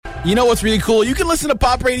You know what's really cool? You can listen to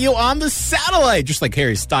Pop Radio on the satellite. Just like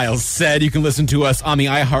Harry Styles said, you can listen to us on the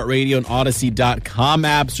iHeartRadio and Odyssey.com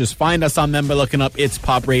apps. Just find us on them by looking up It's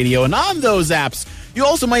Pop Radio. And on those apps, you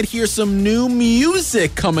also might hear some new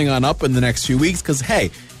music coming on up in the next few weeks because,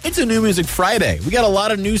 hey, it's a New Music Friday. We got a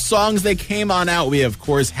lot of new songs that came on out. We, of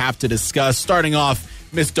course, have to discuss. Starting off,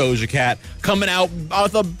 Miss Doja Cat coming out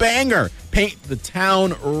with a banger, Paint the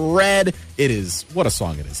Town Red. It is, what a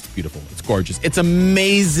song it is. It's beautiful. It's gorgeous. It's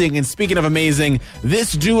amazing. And speaking of amazing,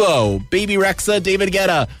 this duo, Baby Rexha, David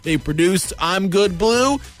Guetta, they produced I'm Good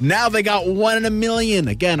Blue. Now they got 1 in a Million.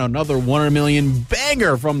 Again, another 1 in a Million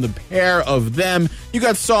banger from the pair of them. You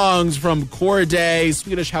got songs from Corday,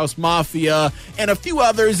 Swedish House Mafia, and a few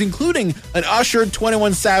others, including an Usher,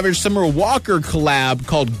 21 Savage, Summer Walker collab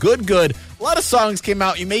called Good Good. A lot of songs came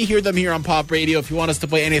out. You may hear them here on Pop Radio. If you want us to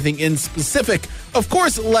play anything in specific, of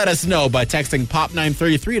course, let us know by texting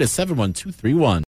POP933 to 71231.